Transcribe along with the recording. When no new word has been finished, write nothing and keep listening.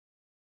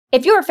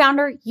If you're a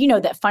founder, you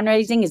know that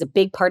fundraising is a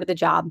big part of the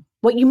job.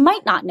 What you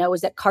might not know is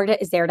that Carta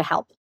is there to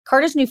help.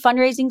 Carta's new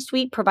fundraising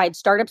suite provides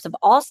startups of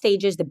all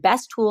stages the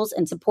best tools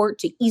and support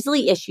to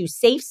easily issue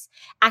safes,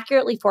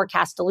 accurately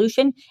forecast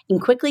dilution,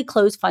 and quickly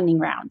close funding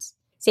rounds.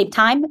 Save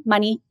time,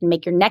 money, and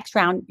make your next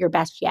round your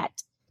best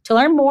yet. To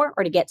learn more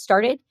or to get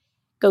started,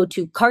 go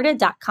to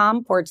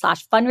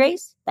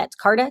carta.com/fundraise. That's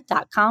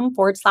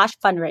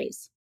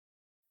carta.com/fundraise.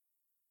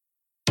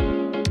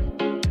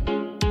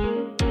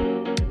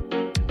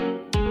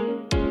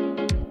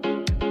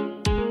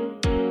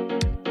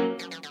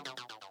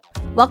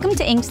 Welcome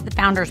to Inc.'s The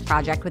Founders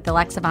Project with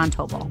Alexa Von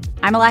Tobel.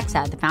 I'm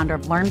Alexa, the founder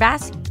of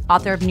LearnVest,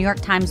 author of New York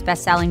Times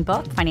bestselling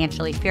book,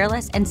 Financially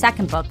Fearless, and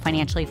second book,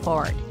 Financially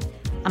Forward.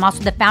 I'm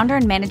also the founder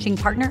and managing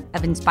partner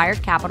of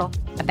Inspired Capital,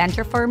 a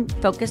venture firm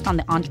focused on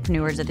the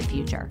entrepreneurs of the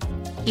future.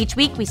 Each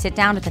week, we sit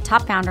down with a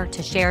top founder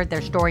to share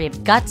their story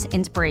of guts,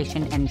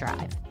 inspiration, and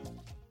drive.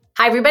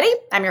 Hi, everybody.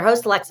 I'm your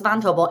host, Alexa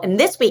Von Tobel, and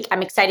this week,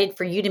 I'm excited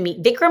for you to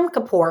meet Vikram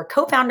Kapoor,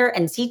 co-founder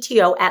and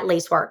CTO at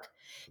Lacework.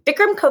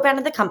 Vikram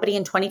co-founded the company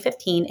in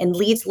 2015 and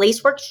leads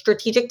Lacework's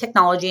strategic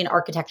technology and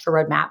architecture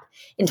roadmap.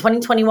 In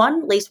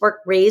 2021,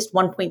 Lacework raised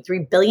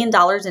 $1.3 billion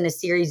in a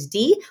Series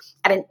D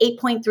at an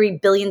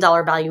 $8.3 billion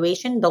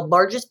valuation, the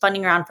largest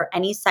funding round for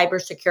any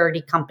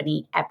cybersecurity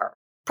company ever.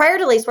 Prior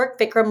to Lacework,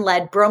 Vikram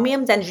led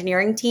Bromium's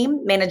engineering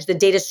team, managed the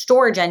data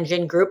storage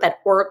engine group at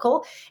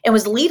Oracle, and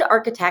was lead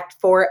architect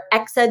for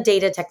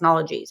Exadata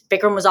Technologies.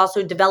 Vikram was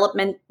also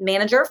development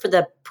manager for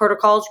the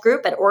protocols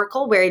group at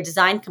Oracle, where he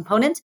designed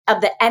components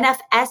of the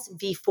NFS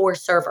v4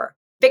 server.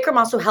 Vikram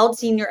also held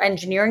senior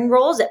engineering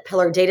roles at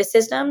Pillar Data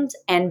Systems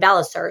and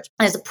Lacework,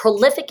 and is a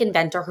prolific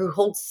inventor who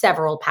holds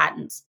several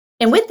patents.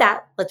 And with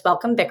that, let's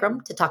welcome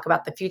Vikram to talk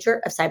about the future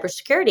of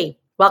cybersecurity.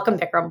 Welcome,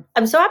 Vikram.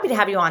 I'm so happy to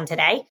have you on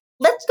today.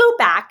 Let's go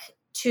back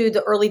to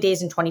the early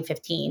days in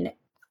 2015.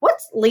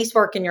 What's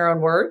Lacework in your own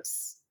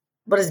words?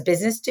 What does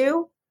business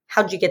do?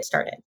 How did you get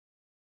started?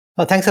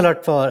 Well, thanks a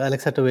lot for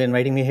Alexa to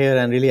inviting me here,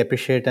 and really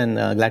appreciate and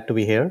glad to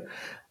be here.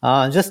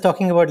 Just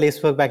talking about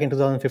Lacework back in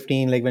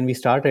 2015, like when we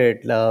started,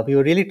 we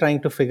were really trying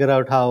to figure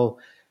out how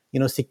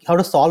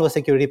to solve a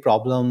security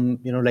problem,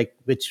 like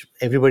which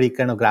everybody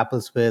kind of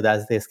grapples with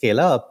as they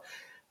scale up,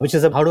 which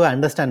is how do I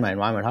understand my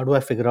environment? How do I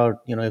figure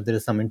out, if there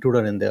is some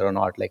intruder in there or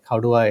not? Like, how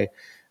do I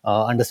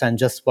understand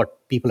just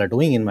what people are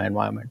doing in my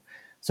environment?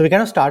 So we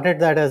kind of started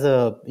that as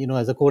a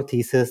core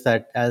thesis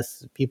that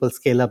as people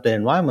scale up their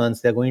environments,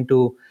 they're going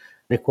to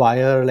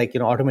require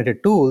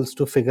automated tools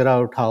to figure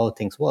out how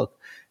things work.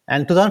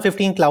 And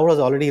 2015 cloud was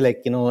already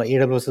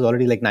AWS is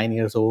already 9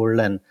 years old,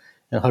 and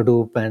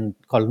Hadoop and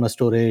columnar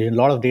storage, and a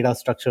lot of data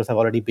structures have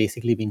already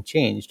basically been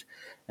changed.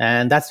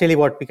 And that's really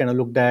what we kind of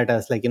looked at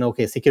as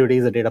okay, security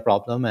is a data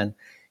problem. And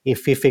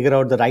if we figure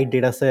out the right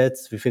data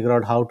sets, we figure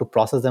out how to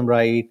process them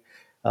right,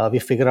 we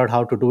figure out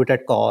how to do it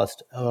at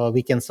cost,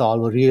 we can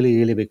solve a really,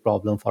 really big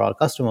problem for our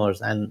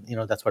customers. And,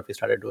 that's what we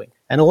started doing.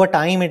 And over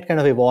time, it kind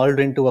of evolved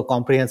into a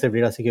comprehensive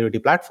data security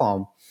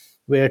platform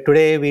where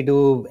today we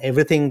do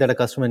everything that a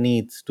customer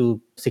needs to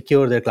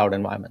secure their cloud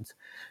environments.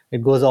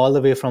 It goes all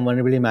the way from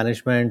vulnerability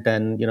management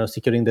and,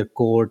 securing their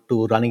code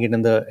to running it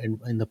in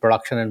the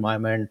production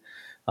environment,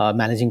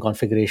 managing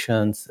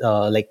configurations,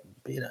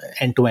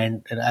 end to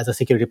end as a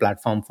security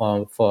platform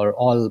for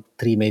all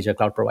three major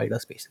cloud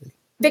providers, basically.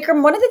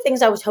 Vikram, one of the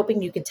things I was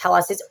hoping you could tell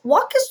us is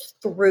walk us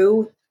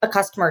through a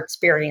customer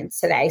experience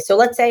today. So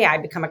let's say I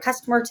become a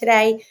customer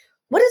today.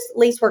 What is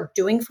Lacework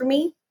doing for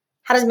me?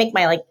 How does it make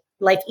my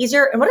life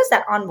easier? And what does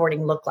that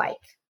onboarding look like?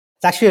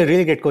 It's actually a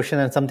really great question,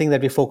 and something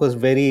that we focus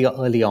very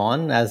early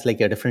on as a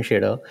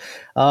differentiator.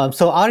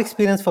 So our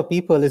experience for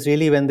people is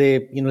really when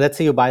they, let's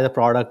say you buy the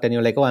product and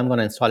you're like, oh, I'm going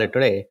to install it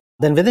today.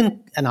 Then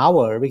within an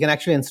hour, we can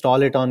actually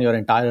install it on your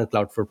entire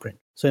cloud footprint.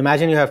 So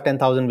imagine you have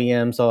 10,000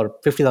 VMs or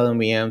 50,000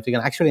 VMs. You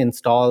can actually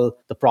install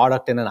the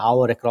product in an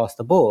hour across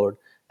the board.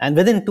 And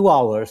within 2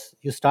 hours,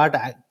 you start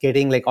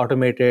getting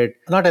automated,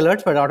 not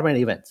alerts, but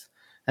automated events.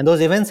 And those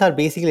events are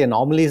basically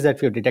anomalies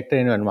that we've detected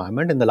in your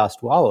environment in the last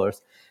 2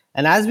 hours.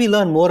 And as we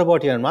learn more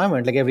about your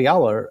environment, every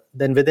hour,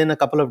 then within a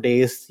couple of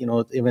days,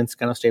 events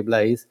kind of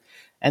stabilize.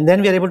 And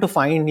then we are able to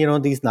find,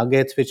 these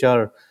nuggets, which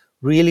are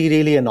really,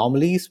 really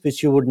anomalies,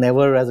 which you would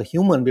never as a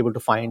human be able to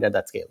find at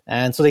that scale.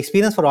 And so the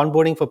experience for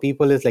onboarding for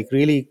people is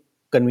really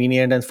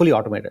convenient and fully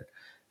automated.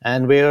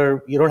 And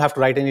where you don't have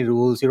to write any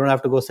rules, you don't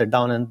have to go sit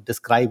down and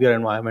describe your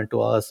environment to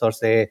us or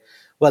say,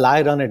 well,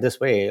 I run it this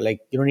way.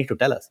 You don't need to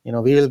tell us. We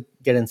will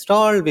get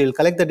installed, we will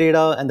collect the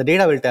data, and the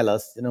data will tell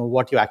us,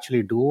 what you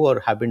actually do or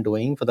have been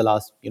doing for the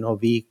last,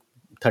 week,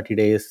 30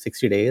 days,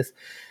 60 days.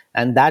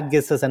 And that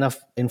gives us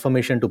enough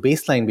information to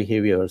baseline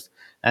behaviors.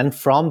 And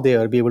from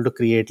there, be able to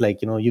create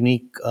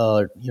unique,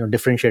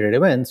 differentiated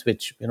events,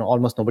 which,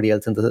 almost nobody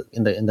else in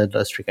the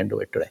industry can do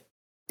it today.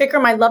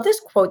 Vikram, I love this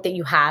quote that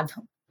you have,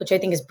 which I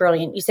think is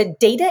brilliant. You said,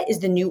 data is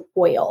the new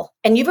oil,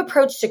 and you've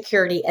approached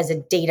security as a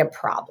data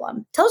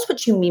problem. Tell us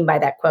what you mean by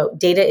that quote,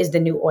 data is the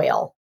new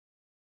oil.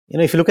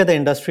 If you look at the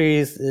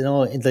industries, in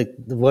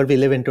the world we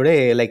live in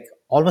today,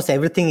 almost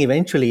everything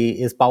eventually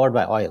is powered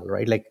by oil,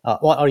 right? Like,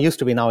 or used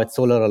to be. Now it's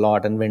solar a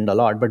lot and wind a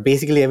lot, but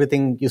basically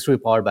everything used to be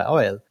powered by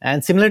oil.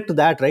 And similar to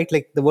that, right?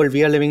 Like the world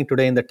we are living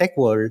today in the tech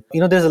world,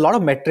 there's a lot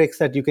of metrics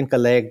that you can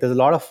collect. There's a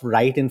lot of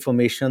right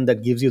information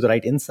that gives you the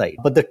right insight.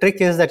 But the trick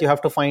is that you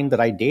have to find the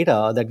right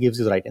data that gives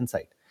you the right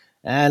insight.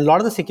 And a lot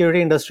of the security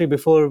industry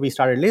before we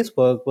started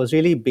Lacework was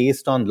really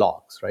based on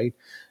logs, right?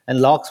 And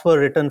logs were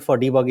written for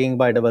debugging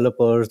by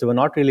developers. They were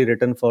not really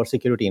written for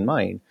security in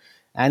mind.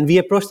 And we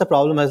approached the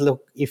problem as,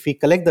 look, if we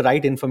collect the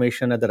right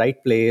information at the right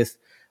place,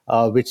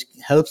 which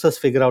helps us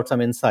figure out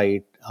some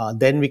insight,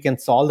 then we can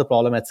solve the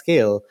problem at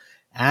scale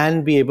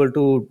and be able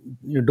to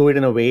do it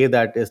in a way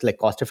that is like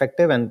cost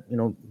effective and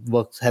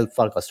help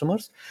for our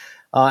customers.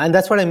 And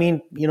that's what I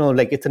mean.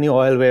 Like it's a new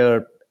oil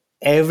where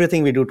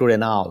everything we do today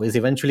now is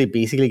eventually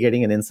basically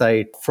getting an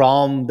insight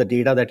from the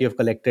data that you've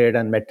collected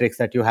and metrics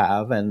that you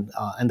have, and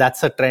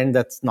that's a trend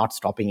that's not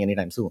stopping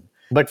anytime soon.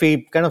 But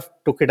we kind of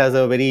took it as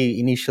a very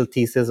initial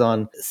thesis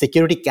on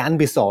security can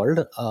be solved,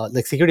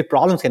 like security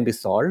problems can be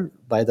solved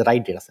by the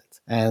right data sets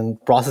and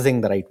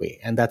processing the right way.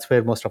 And that's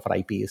where most of our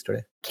IP is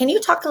today. Can you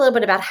talk a little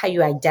bit about how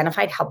you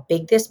identified how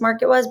big this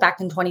market was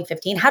back in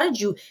 2015? How did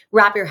you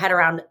wrap your head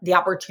around the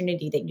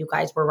opportunity that you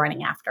guys were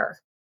running after?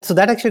 So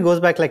that actually goes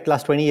back like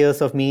last 20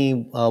 years of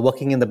me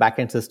working in the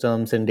backend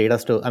systems in data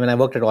store. I mean, I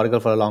worked at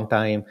Oracle for a long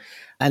time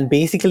and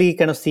basically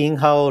kind of seeing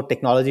how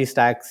technology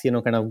stacks,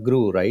 kind of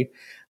grew, right?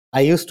 I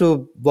used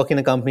to work in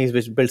the companies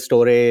which built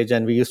storage,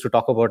 and we used to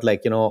talk about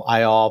like,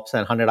 IOPS,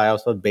 and 100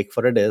 IOPS was big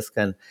for a disk,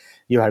 and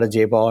you had a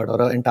JBOD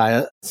or an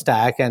entire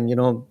stack, and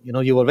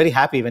you were very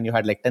happy when you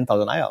had like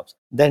 10,000 IOPS.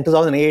 Then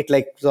 2008,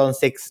 like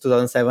 2006,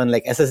 2007,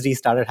 like SSD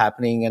started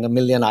happening, and a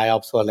million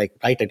IOPS were like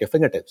right at your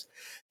fingertips.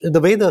 The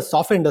way the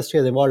software industry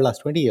has evolved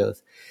last 20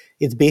 years,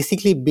 it's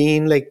basically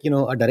been like,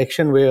 a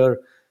direction where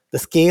the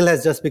scale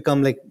has just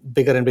become like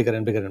bigger and bigger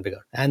and bigger and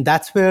bigger. And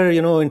that's where,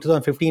 in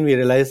 2015, we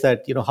realized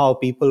that, how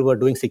people were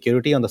doing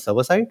security on the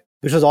server side,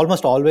 which was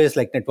almost always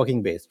like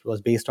networking based. It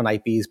was based on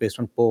IPs, based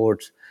on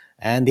ports.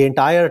 And the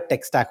entire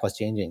tech stack was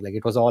changing. Like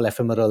it was all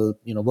ephemeral,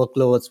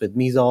 workloads with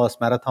Mesos,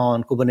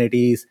 Marathon,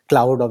 Kubernetes,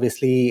 cloud,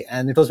 obviously.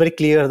 And it was very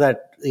clear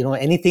that,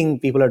 anything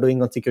people are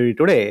doing on security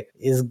today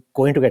is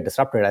going to get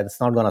disrupted and it's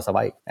not going to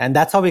survive. And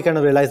that's how we kind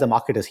of realized the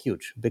market is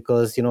huge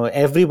because,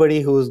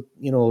 everybody who's,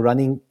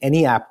 running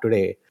any app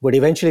today would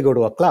eventually go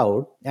to a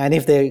cloud. And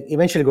if they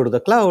eventually go to the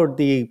cloud,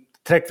 the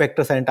threat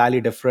vectors are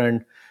entirely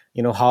different.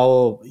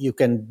 How you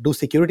can do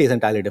security is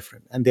entirely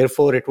different. And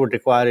therefore, it would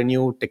require a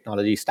new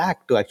technology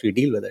stack to actually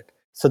deal with it.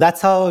 So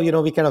that's how,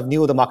 we kind of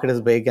knew the market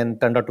is big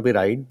and turned out to be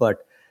right. But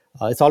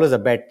it's always a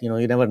bet,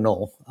 you never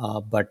know.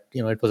 But,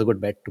 it was a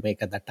good bet to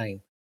make at that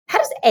time. How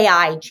does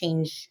AI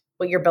change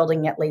what you're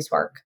building at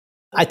Lacework?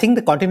 I think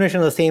the continuation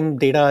of the same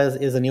data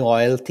is a new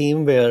oil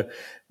theme where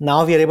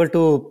now we are able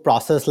to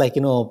process like,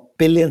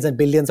 billions and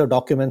billions of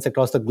documents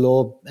across the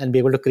globe and be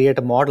able to create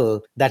a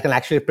model that can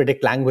actually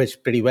predict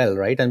language pretty well,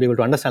 right? And be able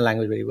to understand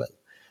language very well.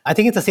 I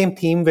think it's the same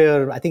theme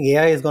where I think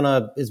AI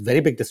is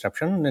very big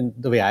disruption. And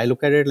the way I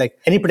look at it, like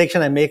any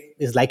prediction I make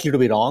is likely to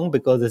be wrong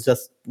because it's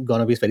just going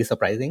to be very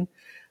surprising.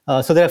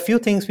 So there are a few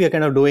things we are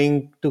kind of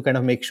doing to kind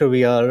of make sure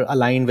we are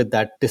aligned with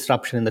that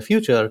disruption in the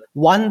future.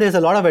 One, there's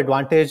a lot of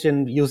advantage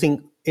in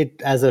using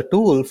it as a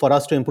tool for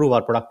us to improve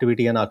our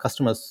productivity and our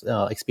customers'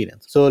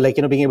 experience. So like,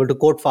 being able to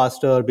code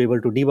faster, be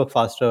able to debug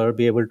faster,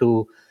 be able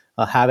to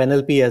have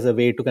NLP as a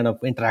way to kind of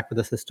interact with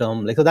the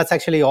system. Like, so that's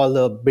actually all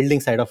the building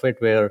side of it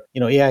where,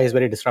 AI is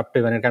very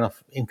disruptive and it kind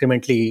of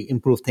incrementally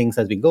improves things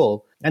as we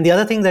go. And the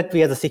other thing that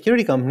we as a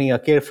security company are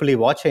carefully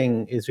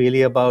watching is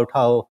really about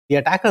how the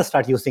attackers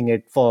start using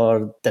it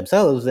for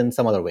themselves in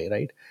some other way,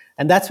 right?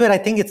 And that's where I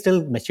think it's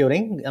still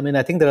maturing. I mean,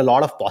 I think there are a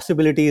lot of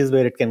possibilities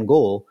where it can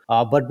go,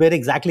 but where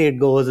exactly it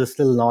goes is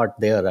still not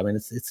there. I mean,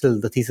 it's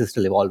still, the thesis is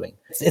still evolving.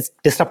 It's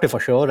disruptive for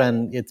sure,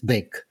 and it's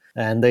big.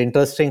 And the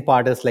interesting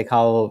part is like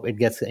how it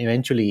gets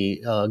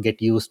eventually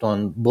get used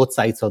on both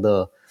sides of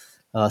the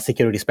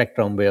security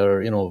spectrum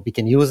where, we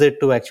can use it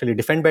to actually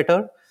defend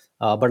better,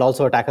 but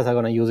also attackers are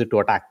going to use it to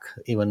attack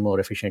even more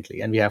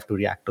efficiently. And we have to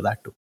react to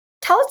that too.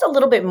 Tell us a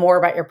little bit more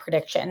about your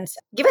predictions.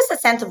 Give us a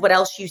sense of what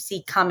else you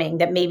see coming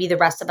that maybe the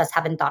rest of us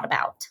haven't thought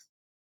about.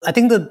 I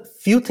think the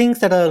few things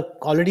that are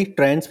already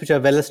trends which are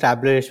well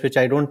established, which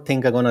I don't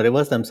think are going to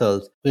reverse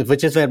themselves,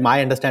 which is where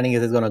my understanding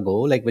is going to go,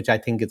 like which I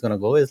think is going to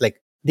go is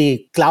like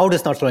the cloud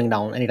is not slowing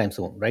down anytime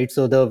soon, right?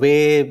 So the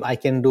way I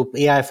can do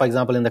AI, for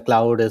example, in the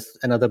cloud is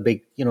another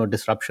big,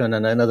 disruption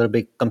and another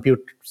big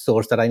compute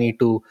source that I need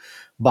to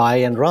buy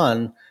and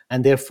run.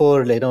 And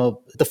therefore,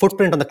 the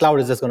footprint on the cloud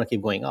is just going to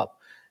keep going up.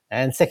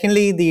 And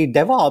secondly, the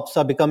DevOps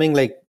are becoming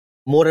like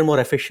more and more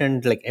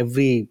efficient like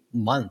every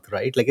month,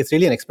 right? Like it's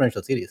really an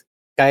exponential series.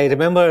 I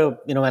remember,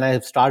 when I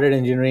started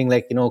engineering,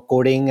 like,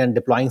 coding and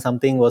deploying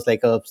something was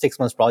like a 6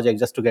 months project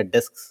just to get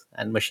disks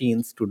and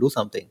machines to do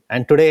something.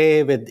 And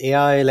today with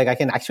AI, like I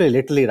can actually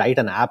literally write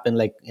an app in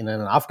an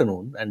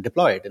afternoon and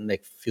deploy it in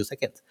like a few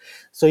seconds.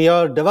 So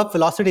your DevOps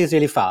velocity is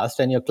really fast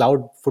and your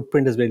cloud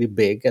footprint is really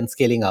big and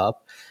scaling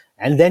up.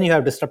 And then you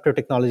have disruptive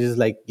technologies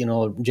like,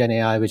 Gen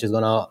AI, which is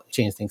going to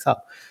change things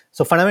up.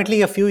 So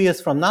fundamentally, a few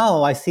years from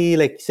now, I see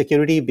like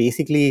security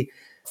basically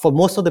for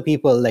most of the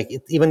people, like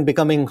it's even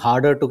becoming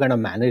harder to kind of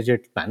manage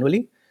it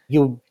manually.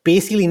 You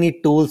basically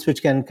need tools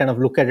which can kind of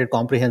look at it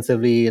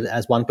comprehensively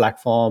as one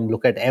platform,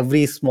 look at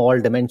every small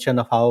dimension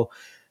of how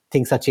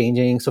things are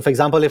changing. So for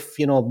example, if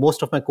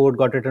most of my code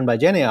got written by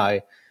Gen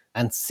AI,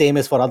 and same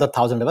is for other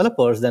 1,000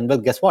 developers, then well,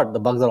 guess what? The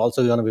bugs are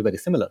also going to be very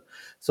similar.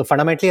 So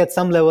fundamentally, at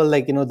some level,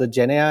 like the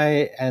Gen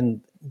AI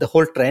and the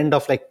whole trend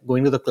of like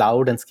going to the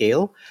cloud and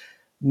scale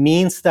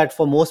means that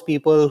for most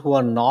people who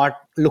are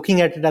not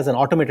looking at it as an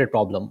automated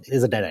problem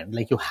is a dead end.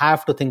 Like you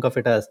have to think of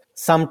it as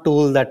some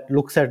tool that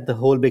looks at the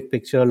whole big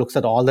picture, looks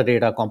at all the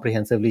data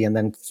comprehensively, and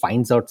then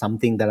finds out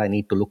something that I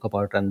need to look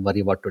about and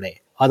worry about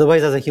today.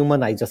 Otherwise, as a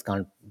human, I just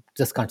can't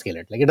scale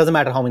it. Like it doesn't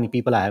matter how many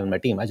people I have in my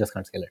team, I just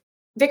can't scale it.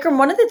 Vikram,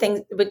 one of the things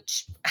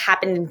which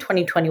happened in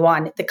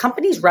 2021, the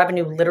company's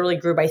revenue literally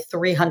grew by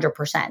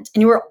 300%, and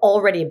you were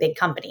already a big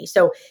company.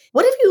 So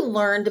what have you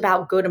learned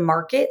about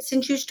go-to-market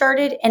since you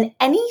started, and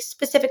any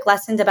specific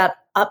lessons about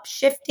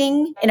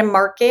upshifting in a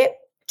market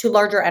to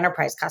larger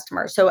enterprise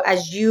customers? So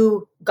as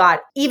you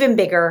got even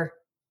bigger,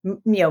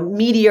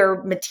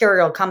 meatier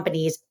material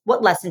companies,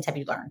 what lessons have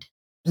you learned?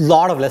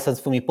 Lot of lessons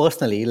for me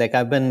personally. Like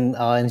I've been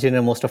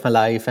engineer most of my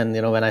life, and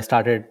when I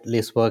started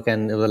Lacework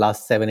and over the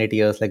last 7-8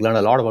 years, like learned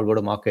a lot about go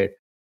to market.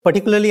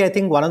 Particularly, I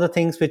think one of the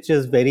things which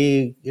is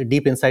very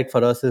deep insight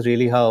for us is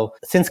really how,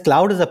 since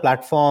cloud is a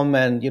platform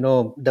and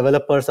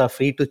developers are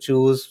free to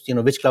choose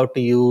which cloud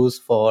to use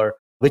for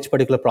which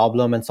particular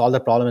problem and solve the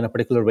problem in a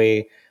particular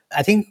way.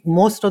 I think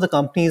most of the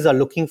companies are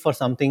looking for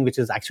something which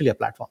is actually a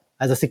platform,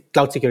 as a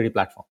cloud security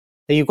platform.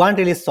 You can't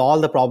really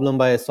solve the problem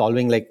by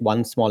solving like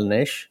one small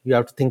niche. You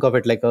have to think of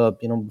it like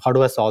how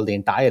do I solve the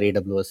entire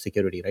AWS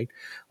security, right?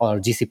 Or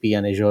GCP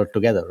and Azure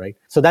together, right?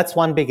 So that's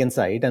one big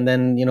insight. And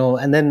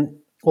then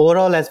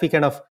overall, as we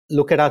kind of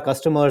look at our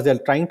customers, they're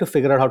trying to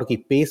figure out how to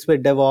keep pace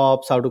with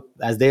DevOps,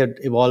 as they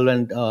evolve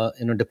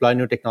and deploy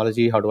new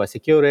technology, how do I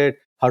secure it?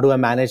 How do I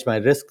manage my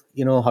risk?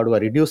 How do I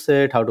reduce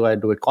it? How do I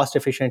do it cost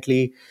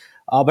efficiently?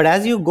 But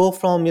as you go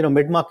from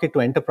mid-market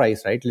to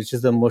enterprise, right, which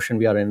is the motion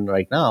we are in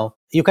right now,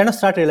 you kind of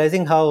start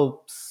realizing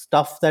how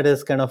stuff that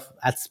is kind of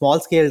at small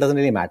scale doesn't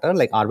really matter,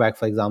 like RBAC,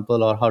 for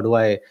example, or how do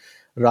I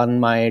run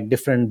my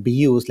different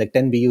BUs, like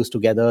 10 BUs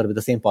together with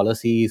the same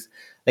policies.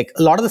 Like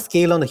a lot of the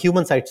scale on the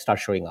human side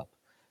starts showing up.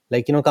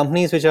 Like,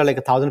 companies which are like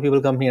 1,000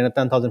 people company and a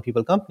 10,000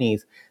 people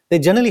companies, they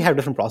generally have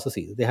different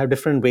processes. They have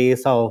different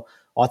ways how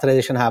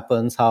authorization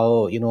happens,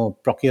 how,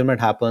 procurement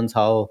happens,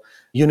 how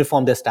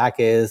uniform their stack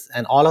is.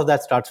 And all of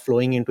that starts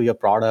flowing into your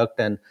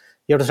product, and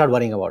you have to start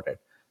worrying about it.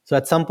 So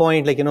at some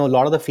point, like, a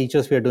lot of the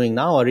features we are doing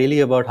now are really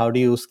about how do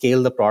you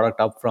scale the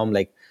product up from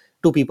like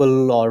 2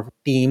 people or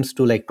teams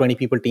to like 20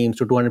 people teams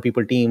to 200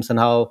 people teams, and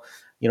how,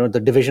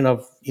 the division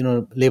of,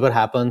 labor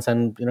happens,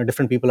 and,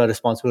 different people are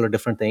responsible for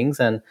different things,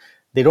 and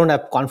they don't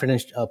have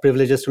confidence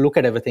privileges to look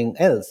at everything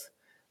else.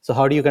 So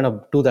how do you kind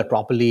of do that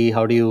properly?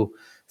 How do you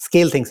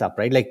scale things up,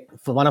 right? Like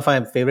for one of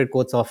my favorite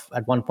quotes of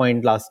at one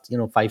point last,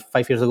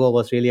 5 years ago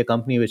was really a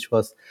company which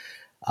was,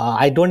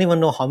 I don't even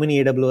know how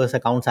many AWS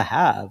accounts I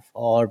have,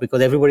 or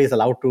because everybody is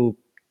allowed to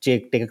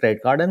take a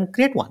credit card and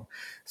create one.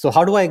 So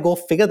how do I go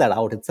figure that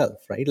out itself,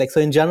 right? Like, so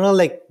in general,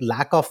 like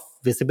lack of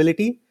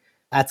visibility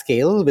at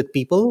scale with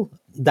people,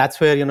 that's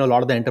where, a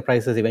lot of the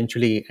enterprises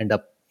eventually end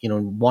up,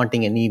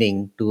 wanting and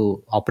needing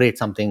to operate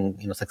something,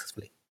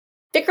 successfully.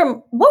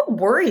 Vikram, what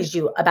worries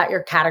you about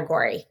your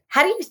category?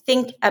 How do you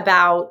think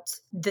about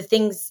the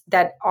things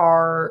that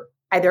are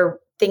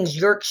either things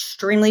you're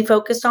extremely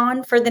focused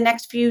on for the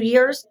next few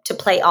years to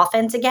play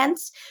offense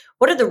against?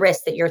 What are the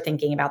risks that you're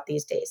thinking about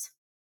these days?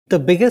 The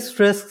biggest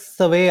risks,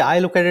 the way I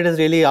look at it, is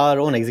really our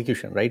own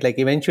execution, right? Like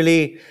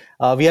eventually,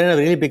 we are in a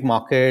really big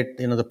market.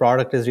 The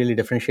product is really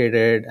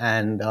differentiated,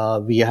 and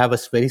we have a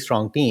very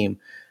strong team.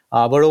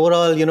 But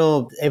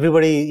overall,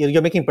 everybody,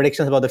 you're making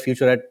predictions about the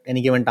future at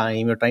any given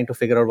time. You're trying to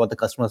figure out what the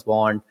customers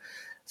want.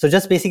 So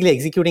just basically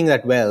executing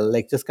that well,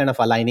 like just kind of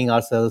aligning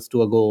ourselves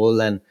to a goal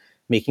and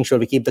making sure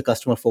we keep the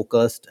customer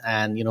focused,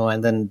 and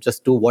and then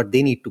just do what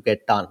they need to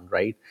get done,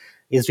 right,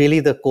 is really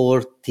the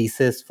core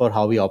thesis for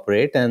how we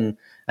operate. And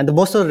the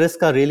most of the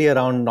risks are really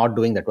around not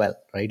doing that well,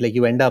 right? Like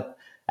you end up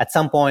at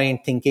some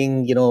point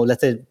thinking,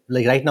 let's say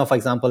like right now, for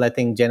example, I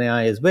think Gen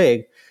AI is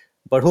big,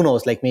 but who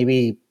knows, like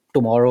maybe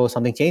tomorrow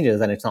something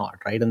changes and it's not,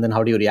 right? And then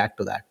how do you react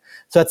to that?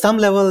 So at some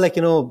level, like,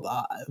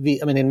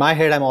 in my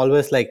head, I'm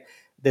always like,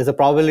 there's a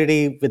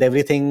probability with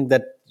everything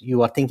that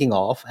you are thinking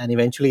of, and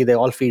eventually they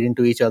all feed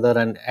into each other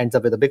and ends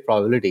up with a big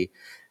probability.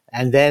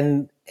 And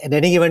then at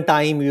any given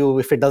time,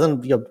 if it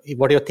doesn't,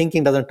 what you're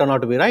thinking doesn't turn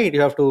out to be right, you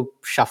have to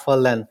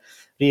shuffle and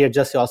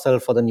readjust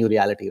yourself for the new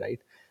reality, right?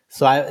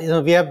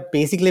 So we have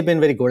basically been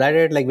very good at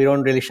it. Like we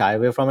don't really shy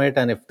away from it,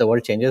 and if the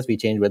world changes, we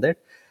change with it.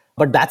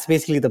 But that's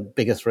basically the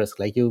biggest risk.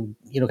 Like you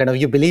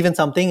believe in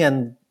something,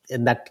 and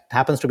that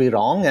happens to be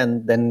wrong,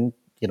 and then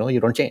you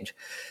don't change.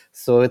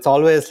 So it's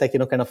always like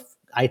kind of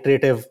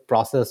iterative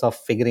process of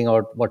figuring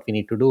out what we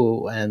need to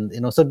do,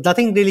 and so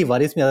nothing really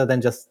worries me other than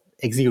just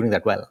executing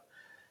that well.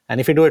 And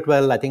if we do it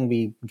well, I think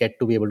we get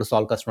to be able to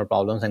solve customer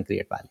problems and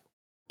create value.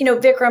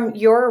 Vikram,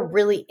 you're a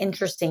really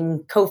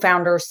interesting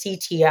co-founder,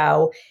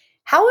 CTO.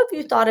 How have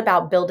you thought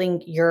about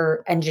building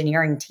your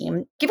engineering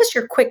team? Give us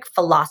your quick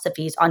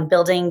philosophies on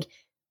building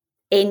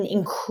an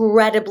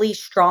incredibly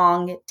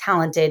strong,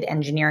 talented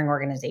engineering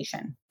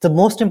organization. The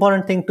most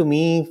important thing to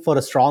me for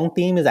a strong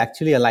team is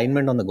actually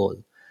alignment on the goal.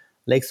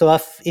 So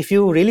if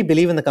you really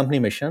believe in the company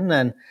mission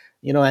and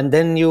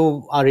then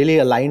you are really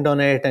aligned on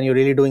it and you're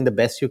really doing the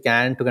best you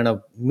can to kind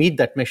of meet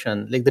that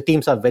mission, like the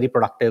teams are very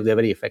productive, they're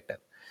very effective.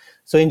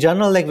 So in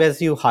general, like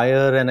as you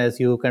hire and as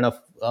you kind of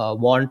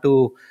want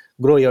to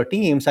grow your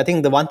teams, I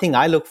think the one thing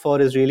I look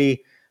for is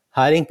really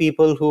hiring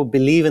people who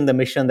believe in the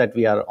mission that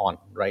we are on,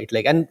 right?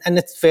 And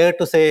it's fair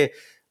to say a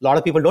lot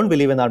of people don't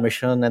believe in our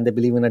mission and they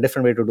believe in a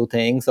different way to do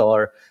things,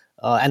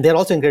 and they're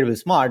also incredibly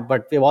smart.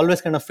 But we've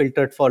always kind of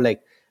filtered for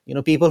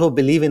people who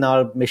believe in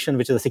our mission,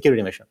 which is a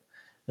security mission.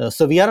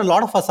 So a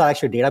lot of us are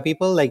actually data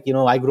people.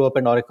 I grew up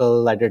in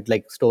Oracle. I did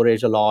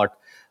storage a lot.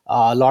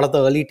 A lot of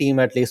the early team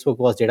at Lacework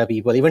was data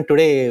people. Even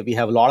today, we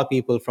have a lot of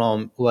people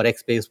who are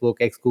ex-Facebook,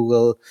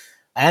 ex-Google,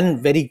 and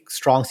very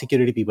strong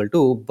security people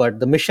too. But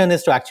the mission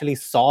is to actually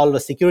solve a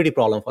security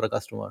problem for a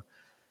customer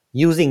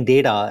using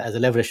data as a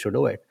leverage to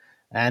do it.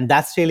 And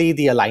that's really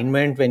the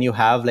alignment when you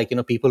have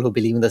people who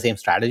believe in the same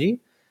strategy.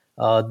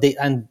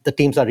 And the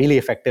teams are really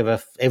effective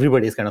if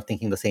everybody is kind of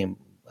thinking the same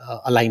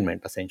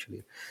alignment,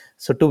 essentially.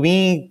 So to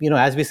me,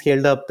 as we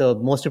scaled up, the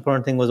most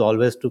important thing was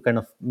always to kind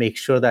of make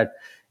sure that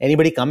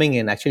anybody coming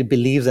in actually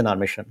believes in our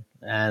mission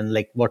and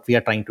what we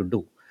are trying to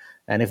do.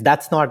 And if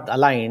that's not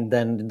aligned,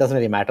 then it doesn't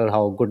really matter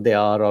how good they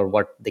are or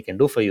what they can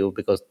do for you,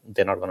 because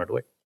they're not going to do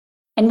it.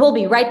 And we'll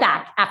be right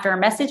back after a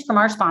message from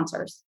our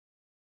sponsors.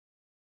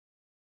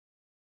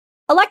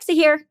 Alexa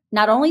here.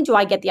 Not only do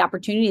I get the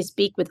opportunity to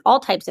speak with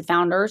all types of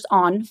founders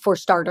on For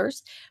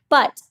Starters,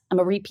 but I'm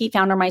a repeat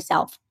founder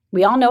myself.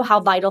 We all know how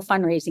vital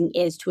fundraising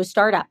is to a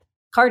startup.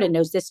 Carta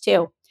knows this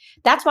too.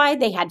 That's why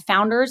they had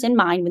founders in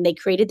mind when they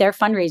created their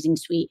fundraising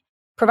suite,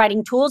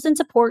 providing tools and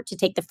support to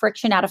take the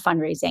friction out of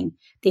fundraising.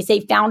 They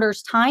save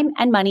founders time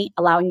and money,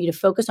 allowing you to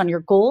focus on your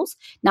goals,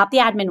 not the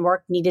admin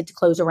work needed to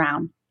close a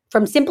round.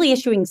 From simply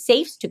issuing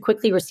safes to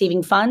quickly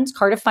receiving funds,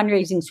 Carta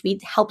Fundraising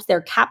Suite helps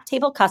their cap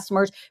table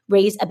customers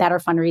raise a better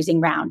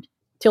fundraising round.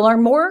 To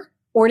learn more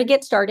or to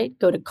get started,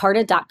 go to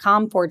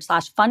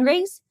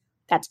carta.com/fundraise.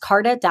 That's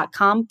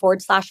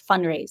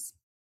carta.com/fundraise.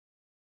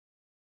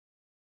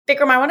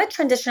 Vikram, I want to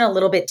transition a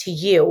little bit to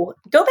you.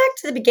 Go back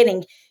to the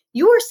beginning.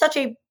 You were such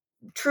a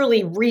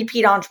truly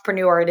repeat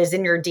entrepreneur. It is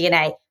in your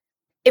DNA.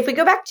 If we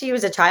go back to you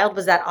as a child,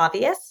 was that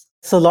obvious?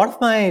 So a lot of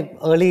my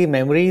early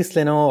memories,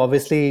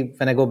 obviously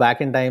when I go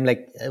back in time,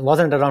 it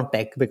wasn't around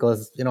tech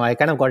because, I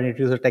kind of got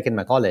introduced to tech in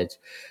my college.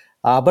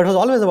 But it was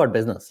always about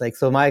business.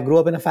 So I grew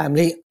up in a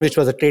family, which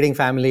was a trading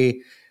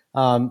family.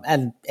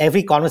 And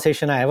every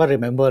conversation I ever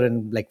remember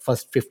in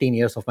first 15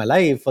 years of my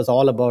life was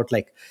all about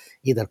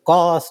either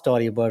cost or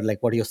about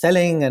what you're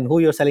selling and who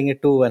you're selling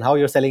it to and how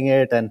you're selling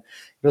it. And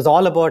it was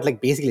all about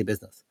basically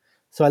business.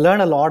 So I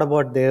learned a lot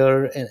about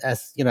there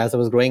as I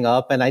was growing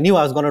up, and I knew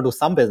I was going to do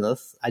some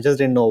business. I just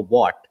didn't know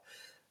what.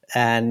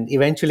 And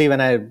eventually when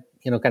I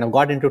kind of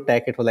got into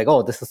tech, it was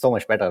oh, this is so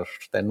much better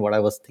than what I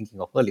was thinking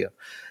of earlier.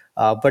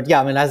 But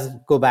yeah, as I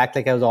go back,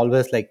 I was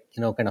always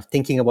kind of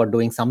thinking about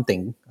doing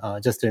something,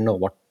 just didn't know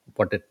what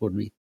it would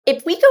be.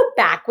 If we go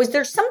back, was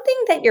there something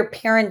that your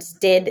parents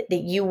did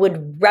that you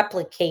would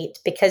replicate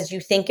because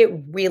you think it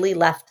really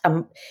left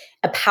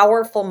a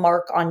powerful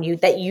mark on you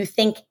that you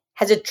think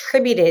has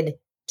attributed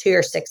to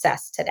your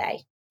success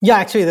today? Yeah,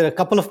 actually, there are a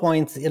couple of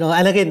points,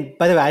 and again,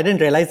 by the way, I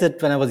didn't realize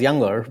it when I was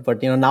younger,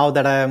 but, now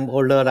that I am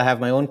older, I have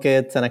my own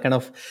kids and I kind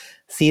of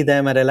see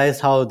them. I realized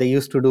how they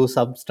used to do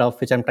some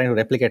stuff, which I'm trying to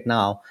replicate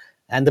now.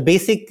 And the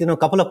basic,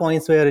 couple of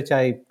points which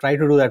I try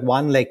to do that.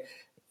 One,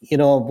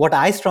 what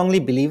I strongly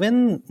believe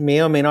in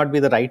may or may not be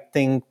the right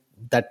thing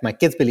that my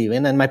kids believe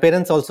in. And my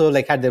parents also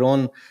had their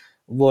own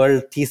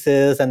world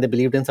thesis and they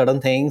believed in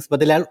certain things, but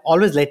they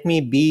always let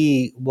me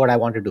be what I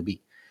wanted to be.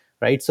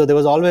 Right. So there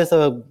was always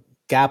a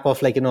gap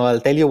of I'll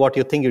tell you what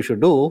you think you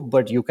should do,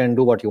 but you can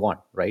do what you want.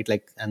 Right.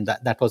 And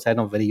that was kind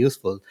of very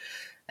useful.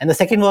 And the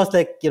second was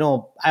I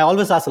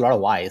always ask a lot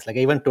of whys.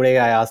 Even today,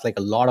 I ask a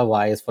lot of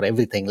whys for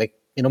everything.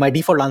 My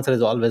default answer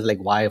is always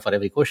why for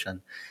every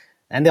question.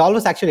 And they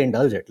always actually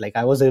indulge it.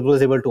 I was able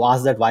to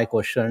ask that why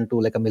question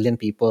to a million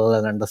people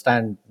and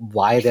understand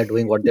why they're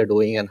doing what they're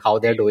doing and how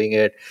they're doing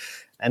it.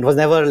 And it was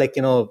never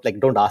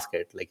don't ask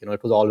it.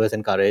 It was always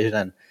encouraged.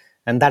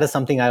 And that is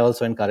something I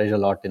also encourage a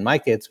lot in my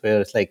kids, where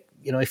it's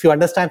if you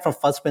understand from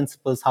first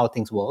principles how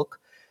things work,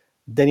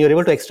 then you're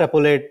able to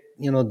extrapolate,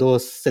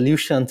 those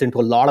solutions into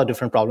a lot of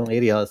different problem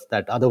areas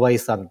that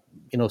otherwise are,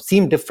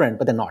 seem different,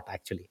 but they're not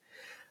actually.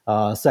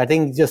 So I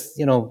think just,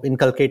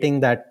 inculcating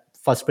that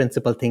first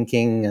principle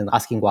thinking and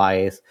asking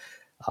whys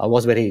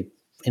was very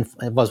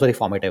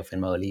formative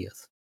in my early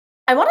years.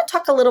 I want to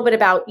talk a little bit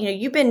about,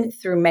 you've been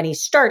through many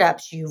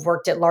startups, you've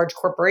worked at large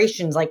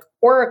corporations like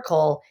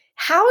Oracle.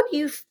 How do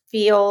you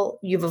feel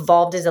you've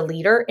evolved as a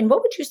leader? And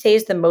what would you say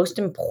is the most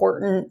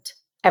important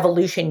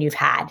evolution you've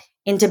had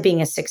into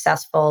being a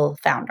successful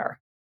founder?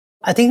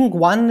 I think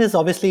one is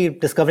obviously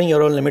discovering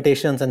your own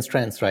limitations and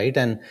strengths, right?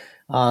 And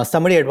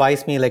somebody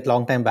advised me like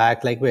long time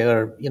back, like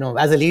where,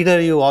 as a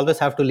leader, you always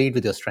have to lead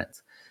with your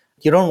strengths.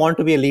 You don't want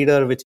to be a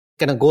leader which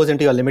kind of goes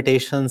into your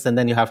limitations and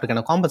then you have to kind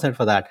of compensate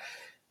for that.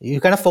 You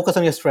kind of focus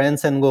on your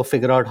strengths and go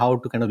figure out how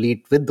to kind of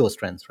lead with those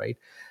strengths, right?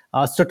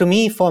 So to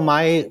me, for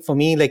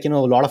me, like, a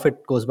lot of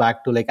it goes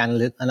back to like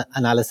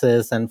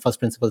analysis and first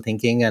principle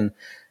thinking. And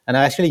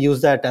I actually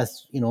use that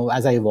as,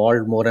 as I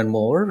evolved more and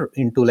more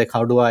into like,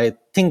 how do I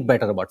think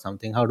better about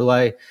something? How do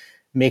I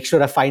make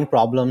sure I find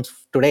problems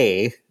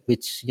today,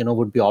 which,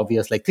 would be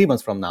obvious like 3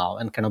 months from now,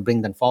 and kind of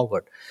bring them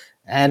forward.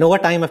 And over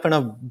time, I've kind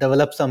of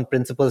developed some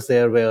principles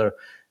there where,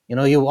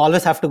 you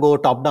always have to go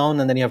top down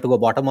and then you have to go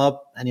bottom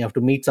up and you have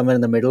to meet somewhere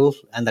in the middle.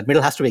 And that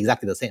middle has to be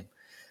exactly the same.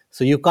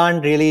 So you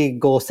can't really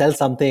go sell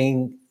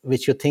something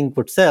which you think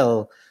would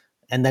sell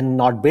and then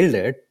not build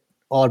it,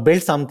 or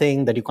build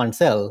something that you can't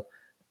sell,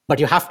 but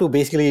you have to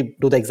basically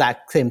do the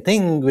exact same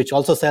thing, which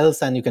also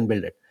sells and you can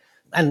build it.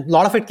 And a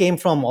lot of it came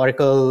from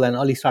Oracle and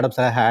early startups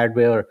I had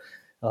where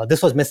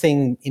this was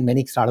missing in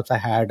many startups I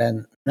had.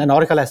 And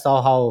Oracle, I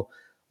saw how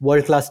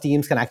world-class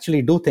teams can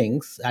actually do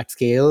things at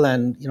scale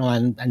and,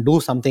 and do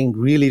something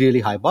really,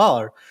 really high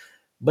bar.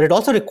 But it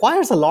also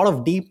requires a lot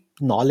of deep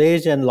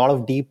knowledge and a lot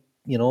of deep,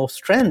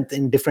 strength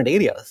in different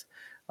areas.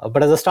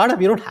 But as a startup,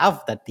 you don't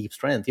have that deep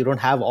strength. You don't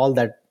have all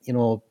that,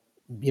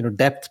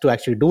 depth to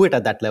actually do it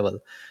at that level.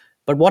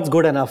 But what's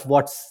good enough?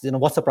 What's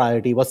the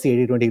priority? What's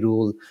the 80-20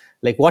 rule?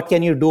 Like, what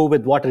can you do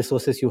with what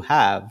resources you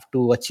have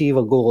to achieve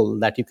a goal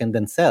that you can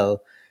then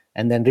sell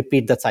and then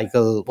repeat that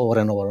cycle over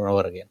and over and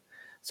over again?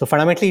 So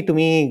fundamentally, to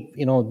me,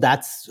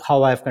 that's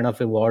how I've kind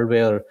of evolved,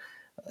 where,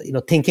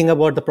 thinking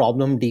about the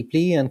problem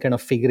deeply and kind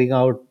of figuring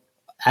out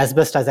as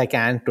best as I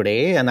can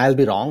today, and I'll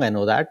be wrong, I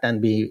know that,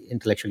 and be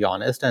intellectually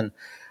honest, and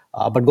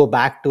but go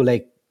back to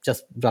like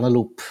just run a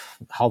loop.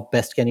 How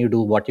best can you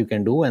do what you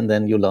can do, and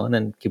then you learn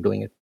and keep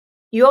doing it.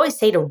 You always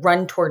say to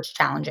run towards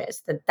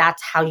challenges,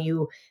 that's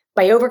how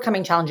by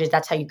overcoming challenges,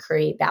 that's how you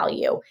create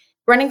value.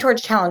 Running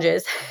towards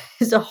challenges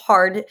is a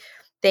hard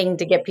thing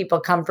to get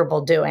people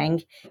comfortable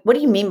doing. What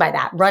do you mean by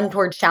that? Run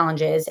towards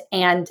challenges.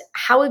 And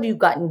how have you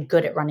gotten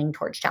good at running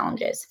towards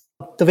challenges?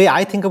 The way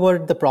I think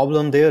about the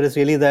problem there is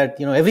really that,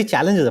 every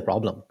challenge is a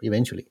problem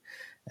eventually.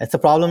 It's a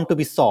problem to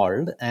be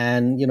solved.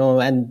 And,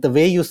 and the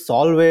way you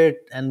solve it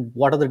and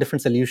what are the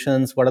different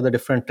solutions, what are the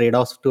different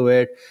trade-offs to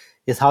it,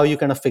 is how you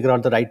kind of figure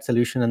out the right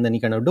solution and then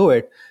you kind of do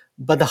it.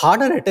 But the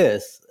harder it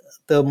is,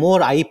 the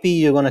more IP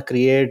you're going to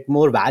create,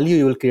 more value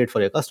you will create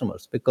for your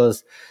customers.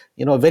 Because,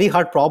 a very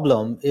hard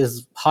problem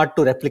is hard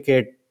to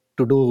replicate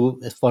to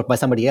do by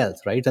somebody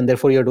else, right? And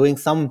therefore you're doing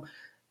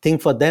something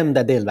for them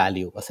that they'll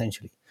value,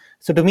 essentially.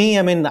 So to me,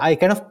 I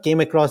kind of came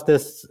across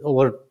this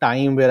over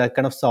time where I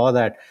kind of saw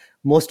that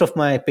most of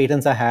my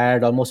patents I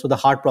had, or most of the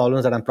hard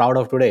problems that I'm proud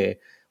of today,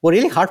 were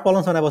really hard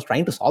problems when I was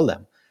trying to solve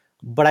them.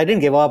 But I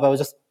didn't give up. I was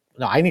just,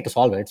 I need to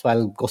solve it. So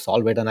I'll go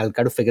solve it and I'll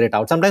try to figure it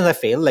out. Sometimes I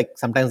fail, like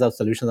sometimes the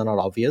solutions are not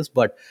obvious.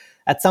 But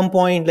at some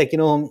point, like,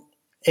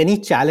 any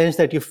challenge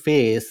that you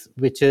face,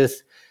 which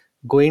is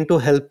going to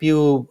help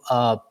you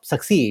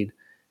succeed,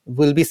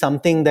 will be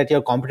something that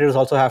your competitors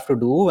also have to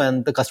do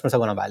and the customers are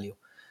going to value.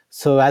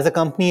 So as a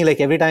company,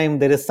 like every time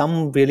there is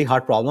some really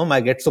hard problem,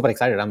 I get super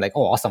excited. I'm like,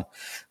 oh, awesome.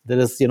 There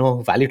is,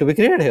 value to be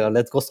created here.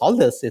 Let's go solve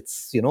this.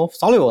 It's,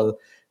 solvable.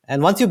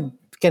 And once you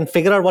can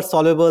figure out what's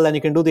solvable and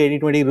you can do the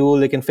 80-20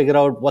 rule, you can figure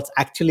out what's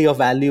actually of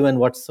value and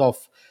what's of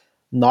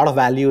not of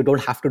value. You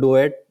don't have to do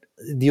it.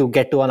 You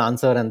get to an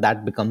answer and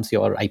that becomes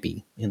your IP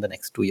in the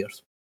next 2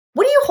 years.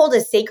 What do you hold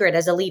as sacred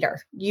as a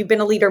leader? You've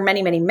been a leader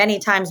many, many, many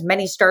times,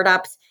 many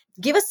startups.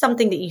 Give us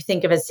something that you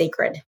think of as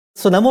sacred.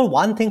 So number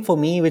one thing for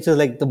me, which is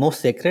like the most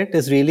sacred,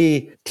 is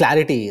really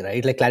clarity,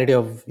 right? Like clarity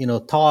of,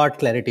 thought,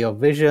 clarity of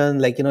vision.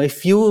 Like,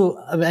 if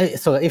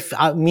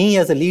me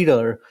as a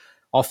leader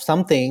of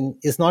something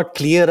is not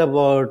clear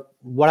about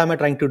what am I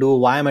trying to do,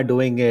 why am I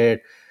doing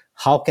it,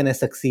 how can I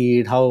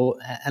succeed,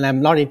 and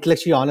I'm not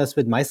intellectually honest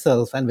with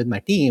myself and with my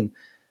team,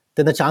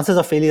 then the chances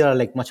of failure are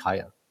like much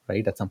higher,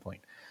 right? At some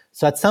point.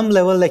 So at some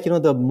level, like,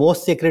 the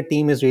most sacred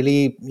thing is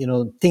really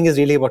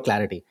about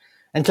clarity.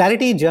 And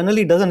clarity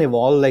generally doesn't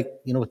evolve like,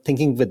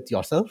 thinking with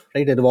yourself,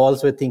 right? It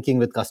evolves with thinking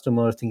with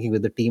customers, thinking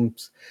with the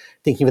teams,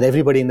 thinking with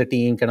everybody in the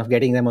team, kind of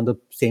getting them on the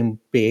same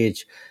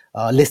page,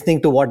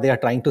 listening to what they are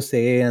trying to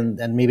say and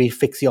maybe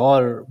fix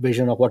your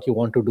vision of what you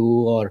want to do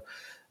or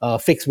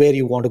fix where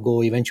you want to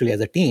go eventually as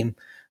a team.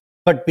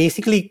 But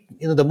basically,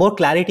 the more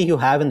clarity you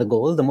have in the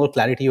goal, the more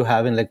clarity you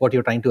have in like what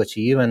you're trying to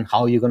achieve and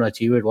how you're going to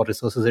achieve it, what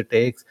resources it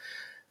takes,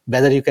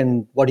 whether you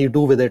can, what do you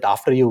do with it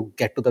after you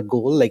get to the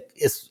goal, like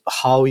is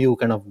how you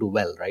kind of do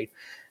well, right?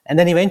 And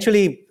then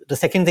eventually, the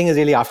second thing is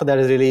really after that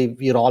is really,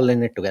 we're all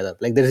in it together.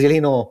 Like there's really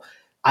no,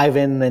 I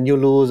win and you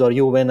lose, or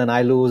you win and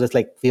I lose. It's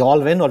like we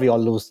all win or we all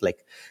lose.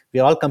 Like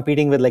we're all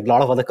competing with like a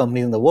lot of other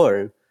companies in the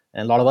world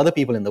and a lot of other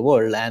people in the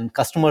world, and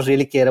customers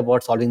really care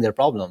about solving their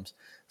problems.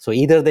 So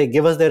either they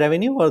give us their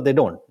revenue or they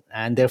don't.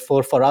 And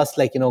therefore for us,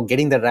 like,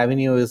 getting the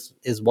revenue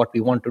is what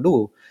we want to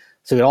do.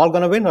 So we're all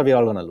going to win or we're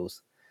all going to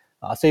lose.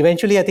 So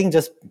eventually, I think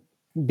just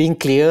being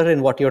clear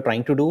in what you're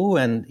trying to do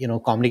and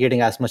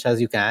communicating as much as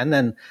you can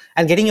and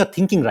getting your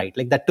thinking right,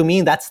 like that, to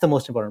me, that's the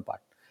most important part.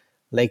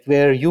 Like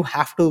where you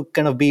have to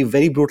kind of be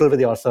very brutal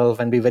with yourself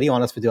and be very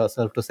honest with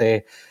yourself to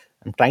say,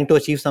 I'm trying to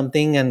achieve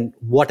something, and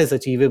what is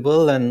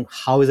achievable and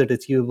how is it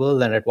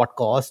achievable and at what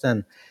cost,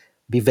 and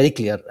be very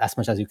clear as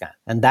much as you can.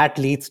 And that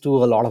leads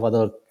to a lot of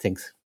other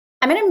things.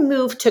 I'm going to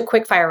move to a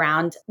quickfire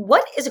round.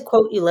 What is a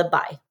quote you live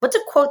by? What's a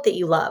quote that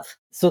you love?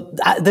 So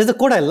there's a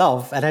quote I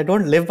love, and I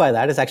don't live by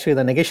that. It's actually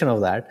the negation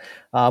of that.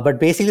 But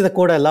basically, the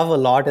quote I love a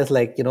lot is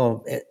like,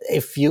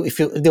 if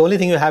the only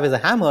thing you have is a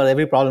hammer,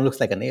 every problem looks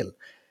like a nail.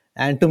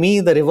 And to me,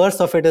 the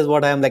reverse of it is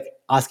what I'm like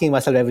asking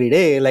myself every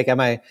day. Like,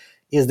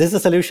 is this a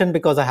solution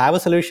because I have a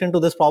solution to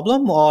this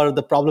problem, or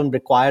the problem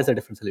requires a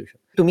different solution?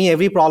 To me,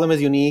 every problem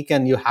is unique,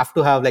 and you have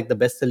to have like the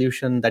best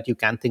solution that you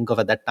can think of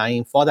at that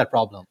time for that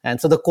problem.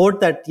 And so the quote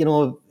that,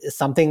 is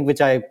something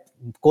which I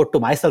quote to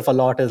myself a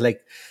lot is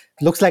like,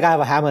 looks like I have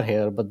a hammer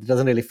here, but it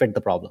doesn't really fit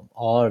the problem,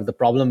 or the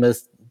problem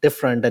is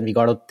different and we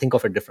got to think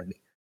of it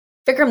differently.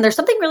 Vikram, there's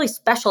something really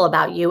special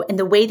about you and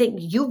the way that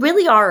you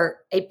really are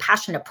a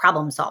passionate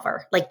problem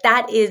solver. Like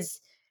that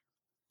is,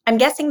 I'm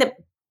guessing that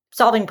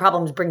solving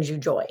problems brings you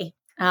joy.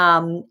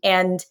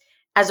 And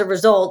as a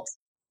result,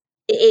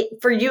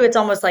 for you, it's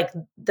almost like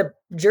the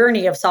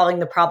journey of solving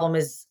the problem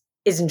is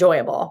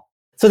enjoyable.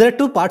 So there are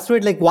two parts to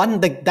it. Like one,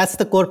 that's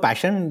the core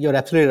passion. You're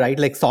absolutely right.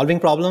 Like solving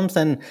problems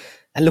and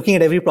looking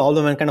at every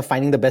problem and kind of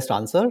finding the best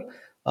answer.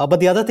 But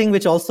the other thing,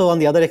 which also on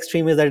the other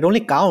extreme, is that it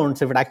only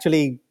counts if it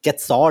actually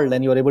gets solved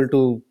and you're able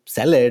to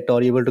sell it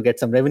or you're able to get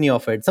some revenue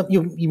of it. So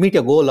you meet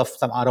your goal of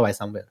some ROI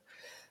somewhere.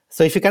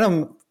 So if you kind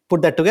of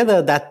put that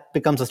together, that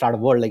becomes a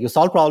startup world. Like you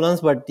solve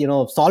problems, but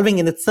solving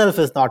in itself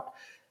is not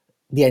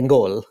the end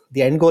goal.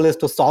 The end goal is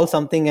to solve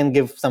something and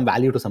give some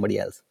value to somebody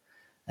else.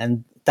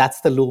 And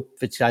that's the loop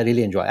which I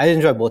really enjoy. I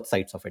enjoy both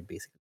sides of it,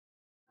 basically.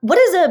 What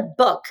is a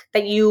book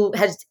that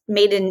has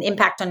made an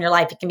impact on your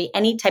life? It can be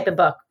any type of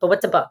book, but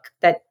what's a book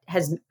that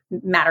has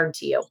mattered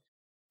to you?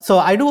 So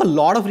I do a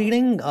lot of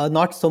reading,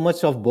 not so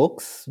much of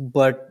books,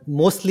 but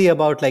mostly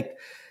about like,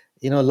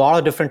 a lot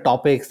of different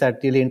topics that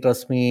really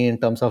interest me in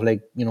terms of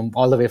like,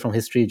 all the way from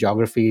history,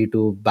 geography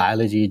to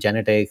biology,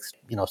 genetics,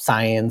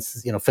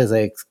 science,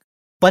 physics,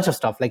 bunch of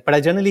stuff. Like, but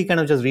I generally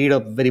kind of just read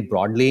very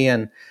broadly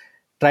and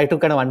try to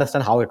kind of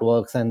understand how it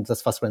works and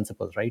just first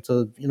principles, right?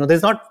 So,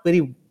 there's not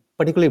very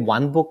particularly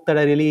one book that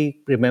I really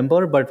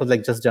remember, but it was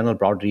like just general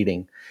broad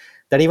reading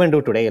that I even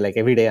do today. Like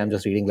every day I'm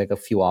just reading like a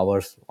few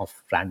hours of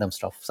random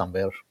stuff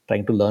somewhere,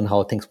 trying to learn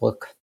how things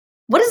work.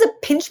 What is a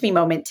pinch me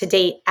moment to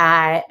date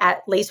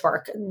at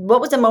Lacework?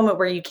 What was a moment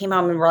where you came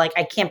home and were like,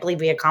 I can't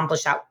believe we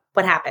accomplished that?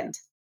 What happened?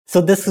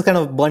 So this is kind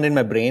of burned in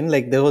my brain.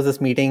 Like there was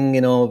this meeting,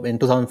 in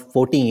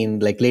 2014,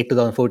 like late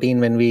 2014,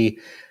 when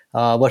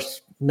I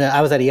was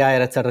at EI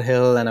at Sutter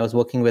Hill, and I was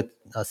working with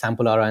Sam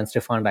Pulara and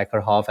Stefan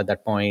Dijkerhoff at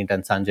that point,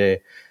 and Sanjay.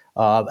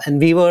 And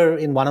we were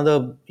in one of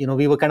the,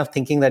 we were kind of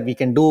thinking that we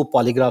can do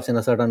polygraphs in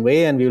a certain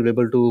way, and we will be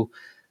able to,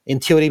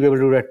 in theory, be able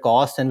to do it at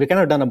cost. And we kind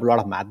of done a lot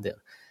of math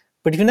there.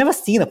 But we've never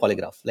seen a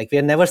polygraph. Like we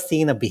had never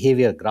seen a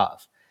behavior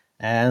graph.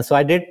 And so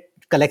I did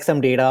collect some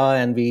data,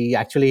 and we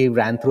actually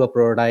ran through a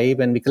prototype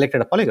and we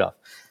collected a polygraph.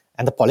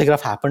 And the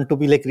polygraph happened to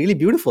be like really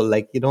beautiful.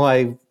 Like,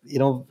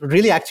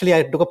 really actually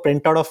I took a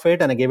printout of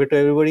it and I gave it to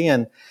everybody.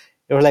 And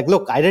they were like,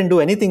 look, I didn't do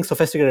anything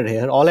sophisticated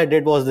here. All I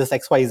did was this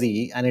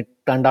XYZ, and it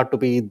turned out to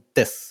be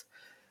this.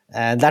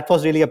 And that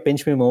was really a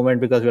pinch me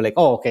moment, because we were like,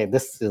 oh, okay,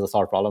 this is a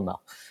solved problem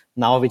now.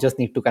 Now we just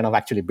need to kind of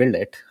actually build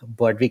it.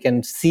 But we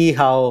can see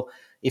how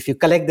if you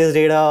collect this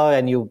data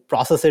and you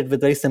process it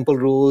with very simple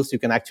rules, you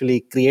can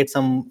actually create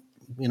some,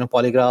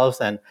 polygraphs,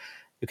 and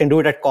you can do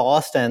it at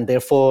cost, and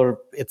therefore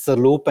it's a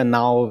loop. And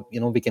now,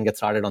 we can get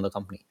started on the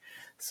company.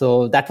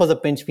 So that was a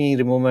pinch me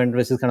moment,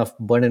 which is kind of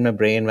burned in my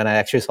brain when I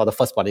actually saw the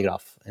first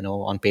polygraph,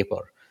 on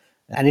paper.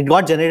 And it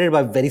got generated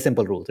by very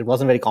simple rules. It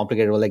wasn't very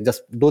complicated. It was like,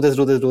 just do this,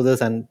 do this, do this,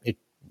 and it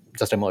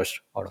just emerged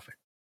out of it.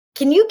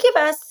 Can you give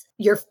us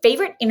your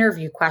favorite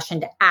interview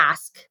question to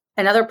ask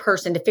another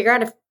person to figure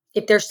out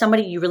if there's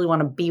somebody you really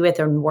want to be with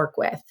and work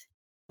with?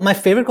 My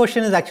favorite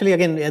question is actually,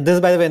 again, this is,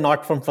 by the way,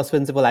 not from first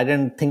principle. I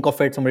didn't think of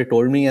it. Somebody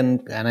told me,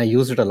 and I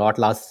used it a lot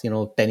last,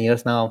 10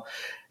 years now.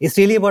 It's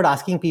really about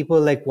asking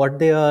people like what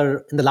they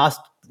are in the last,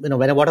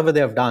 whatever they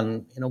have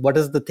done, what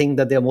is the thing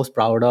that they're most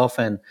proud of,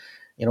 and,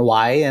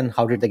 why, and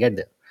how did they get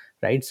there,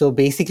 right? So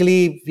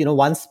basically,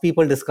 once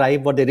people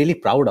describe what they're really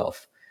proud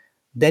of,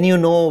 then you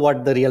know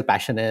what the real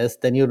passion is.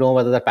 Then you know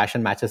whether that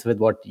passion matches with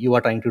what you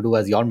are trying to do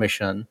as your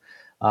mission.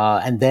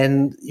 And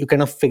then you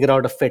kind of figure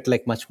out a fit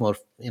like much more,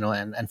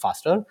 and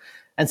faster.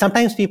 And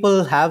sometimes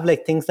people have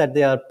like things that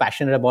they are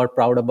passionate about,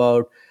 proud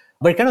about,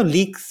 but it kind of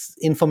leaks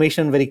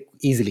information very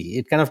easily.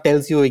 It kind of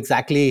tells you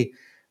exactly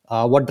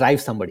what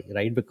drives somebody,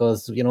 right?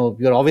 Because,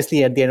 you're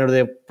obviously at the end of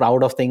the day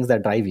proud of things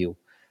that drive you.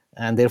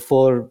 And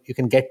therefore you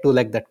can get to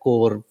like that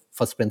core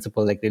first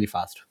principle, like really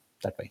fast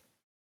that way.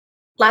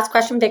 Last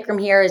question, Vikram,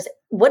 here is,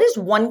 what is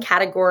one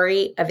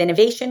category of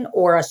innovation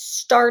or a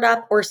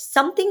startup or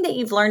something that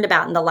you've learned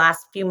about in the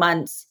last few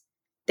months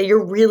that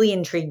you're really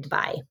intrigued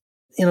by?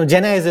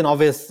 Gen AI is an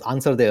obvious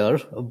answer there,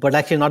 but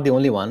actually not the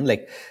only one.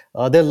 Like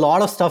there are a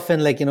lot of stuff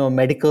in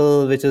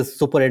medical, which is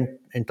super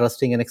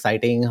interesting and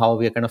exciting. How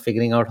we are kind of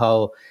figuring out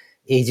how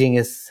aging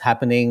is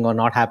happening or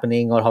not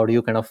happening, or how do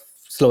you kind of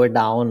slow it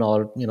down,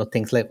 or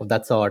things like of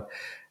that sort.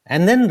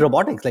 And then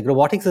robotics. Like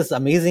robotics is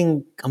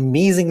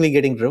amazingly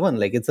getting driven.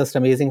 Like it's just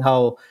amazing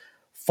how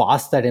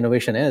fast that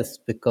innovation is,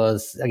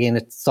 because again,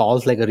 it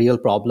solves like a real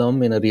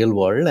problem in a real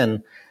world.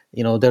 And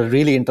there are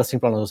really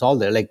interesting problems to solve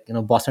there, like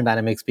Boston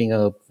Dynamics being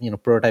a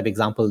prototype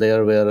example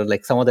there, where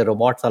like some of the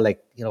robots are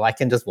like I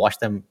can just watch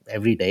them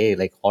every day,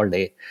 like all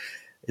day.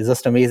 It's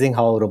just amazing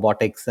how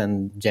robotics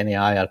and Gen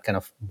AI are kind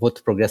of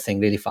both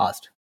progressing really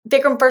fast.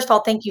 Vikram, first of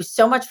all, thank you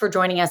so much for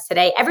joining us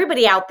today.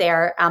 Everybody out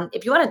there,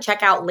 if you want to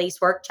check out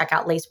Lacework, check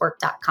out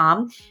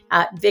lacework.com.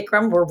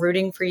 Vikram, we're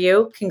rooting for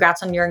you.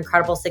 Congrats on your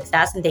incredible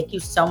success. And thank you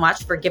so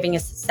much for giving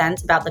us a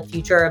sense about the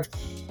future of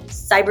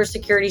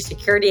cybersecurity,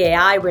 security,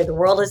 AI, where the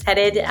world is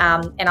headed,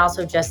 and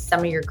also just some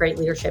of your great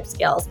leadership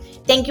skills.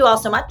 Thank you all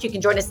so much. You can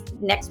join us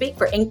next week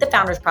for Inc. the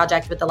Founders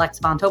Project with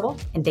Alexa Von Tobel.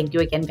 And thank you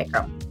again,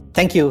 Vikram.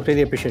 Thank you.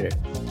 Really appreciate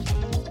it.